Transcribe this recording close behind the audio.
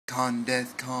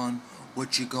Death Con,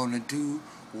 what you gonna do?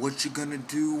 What you gonna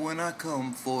do when I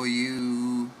come for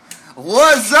you?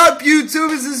 What's up,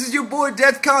 YouTubers? This is your boy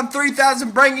DeathCon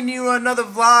 3000 bringing you another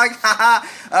vlog.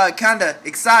 Haha, kinda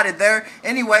excited there.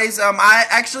 Anyways, I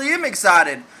actually am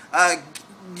excited.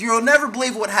 You'll never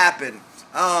believe what happened.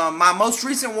 My most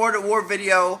recent War at War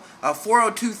video,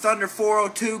 402 Thunder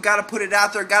 402, gotta put it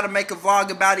out there, gotta make a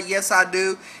vlog about it. Yes, I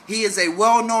do. He is a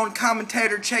well-known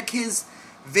commentator. Check his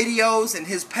videos and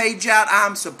his page out.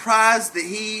 I'm surprised that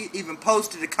he even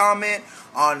posted a comment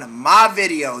on my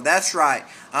video. That's right.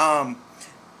 I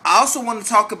also want to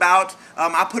talk about,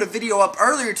 I put a video up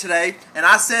earlier today, and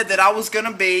I said that I was going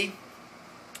to be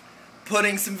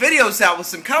putting some videos out with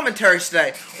some commentaries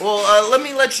today. Well, let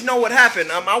me let you know what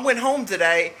happened. I went home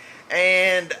today,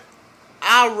 and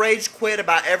I rage quit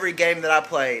about every game that I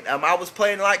played. I was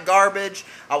playing like garbage.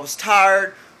 I was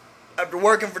tired after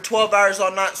working for 12 hours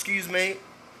all night, excuse me.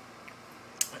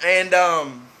 And,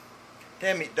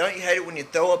 damn it, don't you hate it when you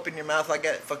throw up in your mouth like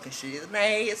that? Fucking shit is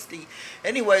nasty.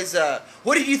 Anyways,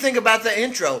 what did you think about the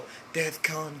intro?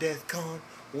 DeathCon,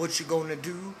 what you gonna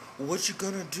do? What you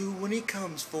gonna do when he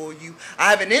comes for you? I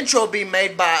have an intro being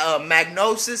made by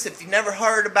Magnosis. If you've never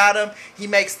heard about him, he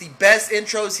makes the best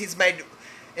intros. He's made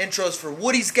intros for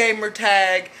Woody's Gamer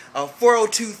Tag,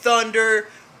 402 Thunder,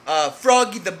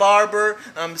 Froggy the Barber,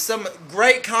 some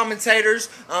great commentators,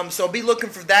 so be looking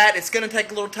for that. It's going to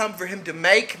take a little time for him to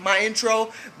make my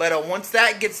intro, but once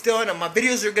that gets done, my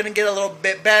videos are going to get a little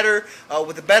bit better,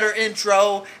 with a better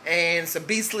intro and some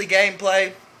beastly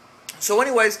gameplay. So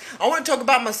anyways, I want to talk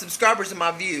about my subscribers and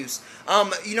my views.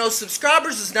 You know,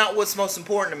 subscribers is not what's most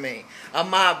important to me.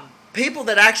 My people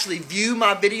that actually view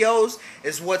my videos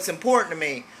is what's important to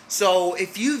me. So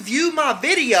if you view my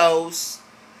videos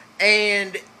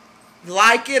and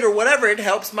like it or whatever, it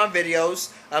helps my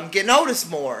videos get noticed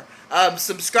more.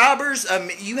 Subscribers,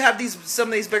 you have some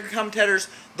of these bigger commentators,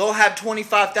 they'll have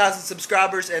 25,000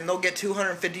 subscribers and they'll get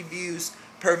 250 views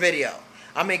per video.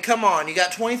 I mean, come on, you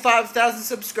got 25,000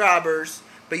 subscribers,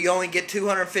 but you only get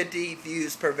 250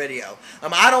 views per video.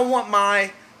 I don't want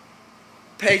my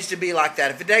page to be like that.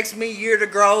 If it takes me a year to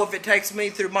grow, if it takes me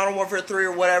through Modern Warfare 3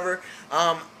 or whatever,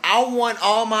 I want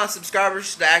all my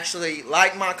subscribers to actually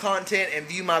like my content and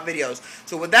view my videos.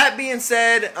 So with that being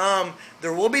said,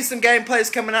 there will be some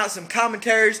gameplays coming out, some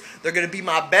commentaries. They're going to be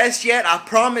my best yet, I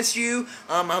promise you.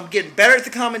 I'm getting better at the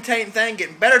commentating thing,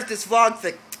 getting better at this vlog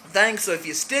thing. So if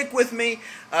you stick with me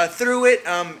through it,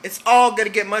 it's all going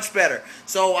to get much better.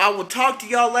 So I will talk to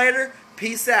y'all later.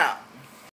 Peace out.